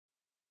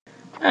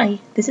Hi,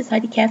 this is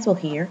Heidi Castle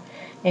here,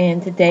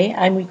 and today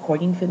I'm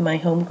recording for my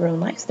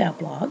Homegrown Lifestyle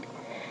blog.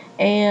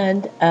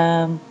 And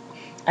I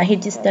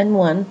had just done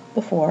one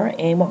before,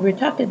 and what we were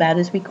talking about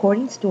is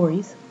recording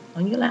stories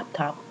on your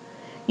laptop.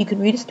 You can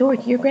read a story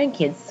to your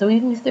grandkids, so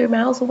even if they're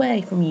miles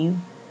away from you,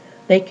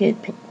 they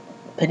could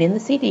put in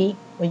the CD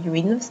when you're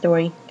reading them a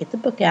story, get the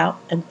book out,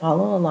 and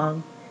follow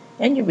along,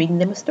 and you're reading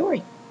them a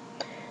story.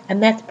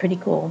 And that's pretty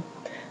cool.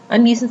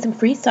 I'm using some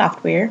free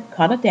software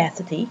called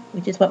Audacity,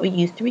 which is what we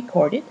use to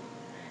record it.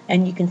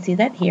 And you can see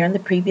that here in the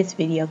previous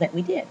video that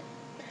we did.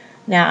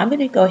 Now I'm going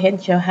to go ahead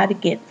and show how to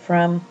get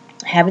from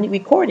having it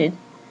recorded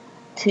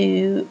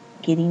to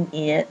getting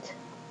it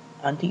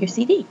onto your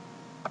CD.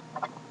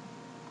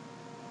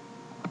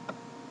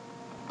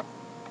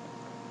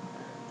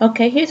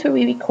 Okay, here's where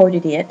we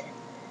recorded it.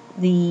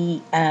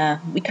 We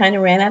kind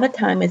of ran out of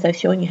time as I was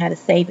showing you how to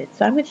save it,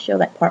 so I'm going to show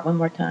that part one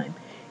more time.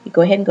 You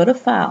go ahead and go to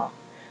File.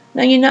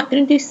 Now you're not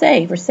going to do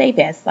Save or Save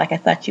As like I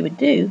thought you would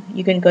do.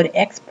 You're going to go to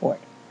Export.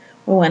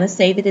 We want to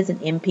save it as an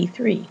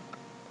MP3. So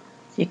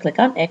you click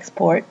on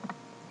Export.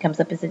 It comes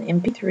up as an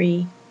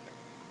MP3.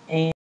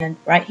 And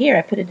right here,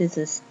 I put it as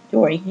a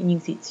story, and you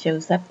can see it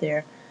shows up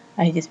there.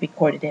 I just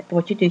recorded it. But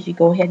what you do is you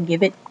go ahead and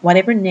give it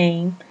whatever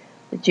name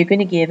that you're going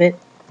to give it.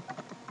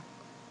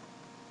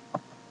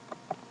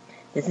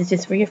 This is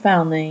just for your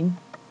file name.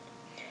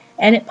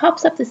 And it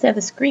pops up this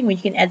other screen where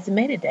you can add some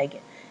metadata.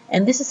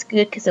 And this is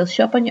good because it'll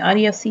show up on your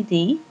audio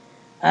CD.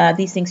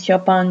 These things show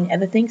up on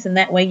other things, and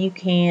that way you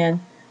can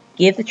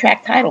give the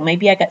track title.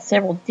 Maybe I got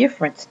several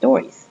different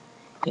stories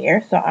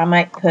here, so I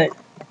might put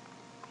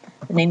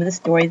the name of the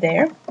story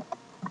there.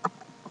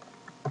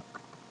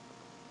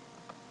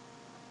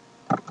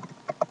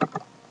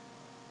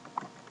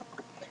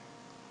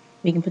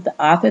 We can put the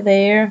author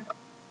there.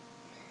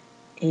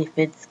 If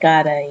it's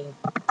got a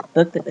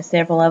book that there's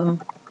several of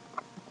them,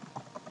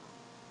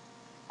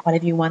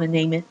 whatever you want to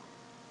name it.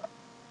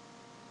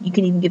 You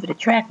can even give it a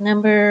track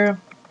number,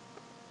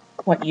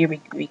 what year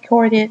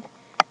recorded.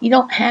 You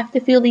don't have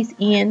to fill these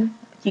in,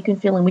 but you can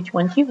fill in which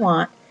ones you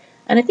want.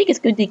 And I think it's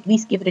good to at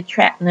least give it a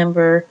track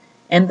number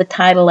and the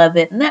title of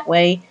it. And that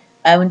way,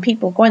 when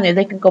people go in there,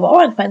 they can go, oh, I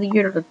want to find the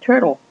Year of the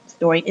Turtle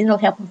story, and it'll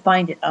help them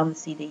find it on the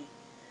CD.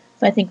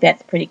 So I think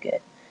that's pretty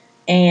good.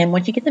 And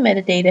once you get the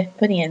metadata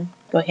put in,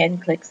 go ahead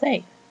and click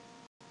Save.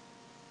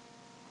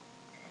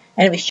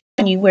 And it was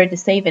showing you where to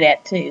save it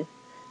at, too.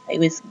 It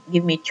was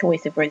giving me a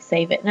choice of where to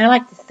save it. And I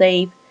like to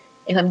save,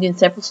 if I'm doing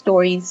several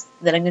stories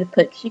that I'm going to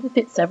put, because you can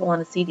fit several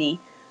on a CD,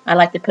 I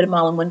like to put them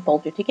all in one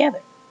folder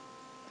together.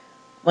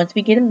 Once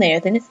we get them there,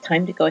 then it's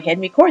time to go ahead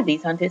and record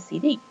these onto a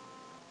CD.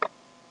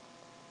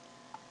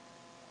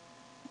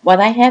 What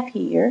I have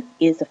here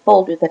is a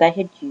folder that I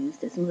had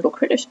used as some little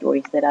critter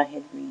stories that I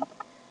had read.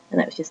 And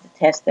that was just a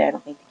test there. I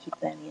don't need to keep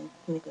that in.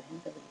 Let me go ahead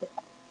and delete it.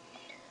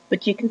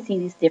 But you can see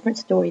these different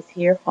stories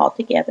here all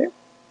together.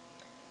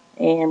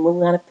 And we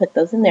want to put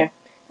those in there.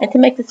 And to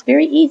make this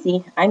very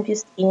easy, I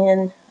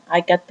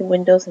got the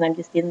Windows, and I'm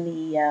just in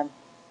the,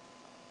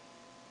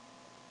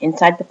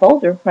 inside the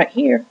folder right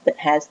here that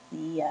has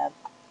the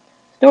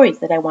stories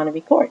that I want to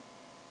record.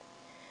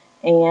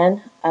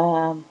 And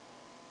you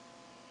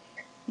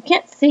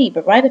can't see,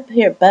 but right up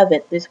here above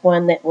it, there's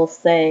one that will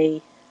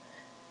say,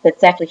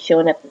 that's actually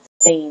showing up that's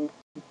saying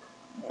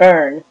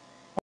burn.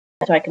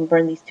 So I can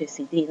burn these to a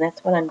CD, and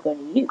that's what I'm going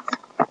to use.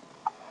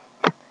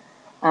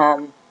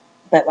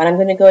 But what I'm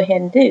going to go ahead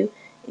and do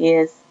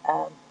is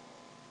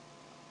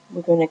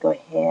we're going to go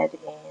ahead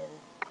and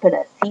put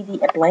a CD,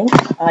 a blank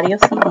audio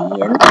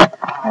CD in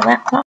my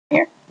laptop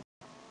here.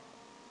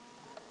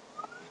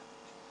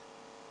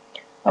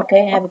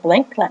 Okay, I have a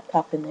blank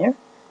laptop in there.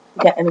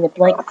 A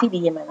blank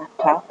CD in my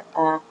laptop.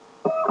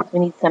 We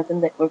need something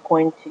that we're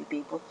going to be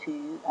able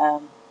to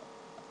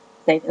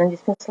save. And I'm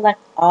just going to select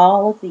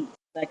all of these.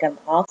 I got them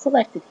all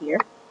selected here.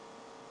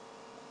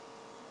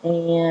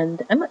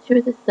 And I'm not sure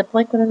if this is a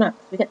blank one or not,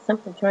 because we got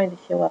something trying to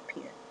show up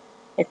here.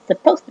 It's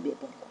supposed to be a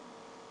blank one.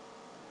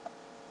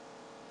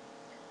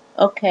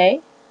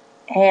 Okay,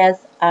 as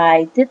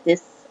I did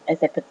this,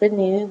 as I put the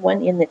new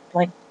one in that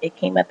blank, it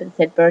came up and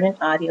said burn an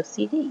audio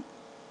CD.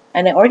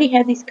 And I already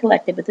have these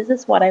collected, but this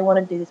is what I want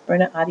to do, is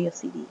burn an audio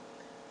CD.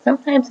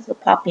 Sometimes this will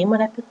pop in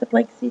when I put the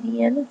blank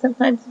CD in, and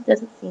sometimes it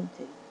doesn't seem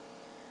to.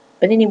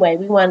 But anyway,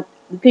 we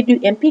could do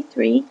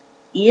MP3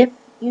 if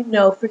you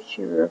know for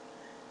sure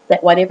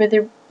that whatever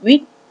they're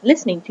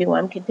listening to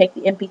on can take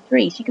the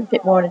MP3, so you can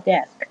fit more on a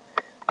desk.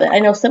 But I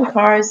know some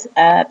cars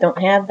don't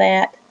have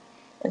that,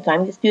 and so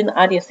I'm just doing the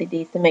audio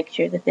CDs to make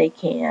sure that they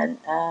can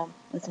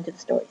listen to the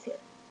stories here.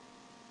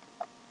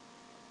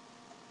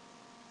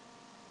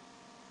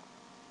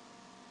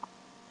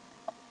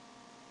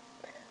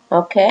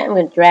 Okay, I'm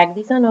going to drag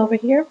these on over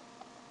here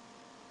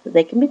so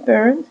they can be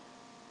burned.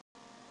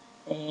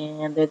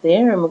 And they're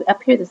there. And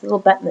up here, there's a little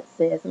button that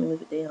says, let me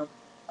move it down,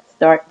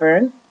 Start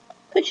Burn.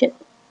 Push it.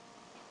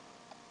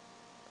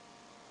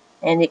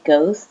 And it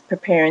goes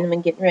preparing them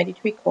and getting ready to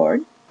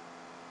record.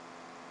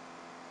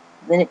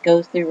 Then it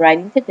goes through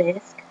writing to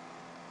disk.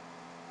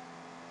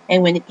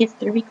 And when it gets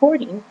through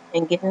recording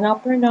and getting it all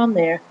burned on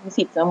there, you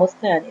see it's almost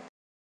done. It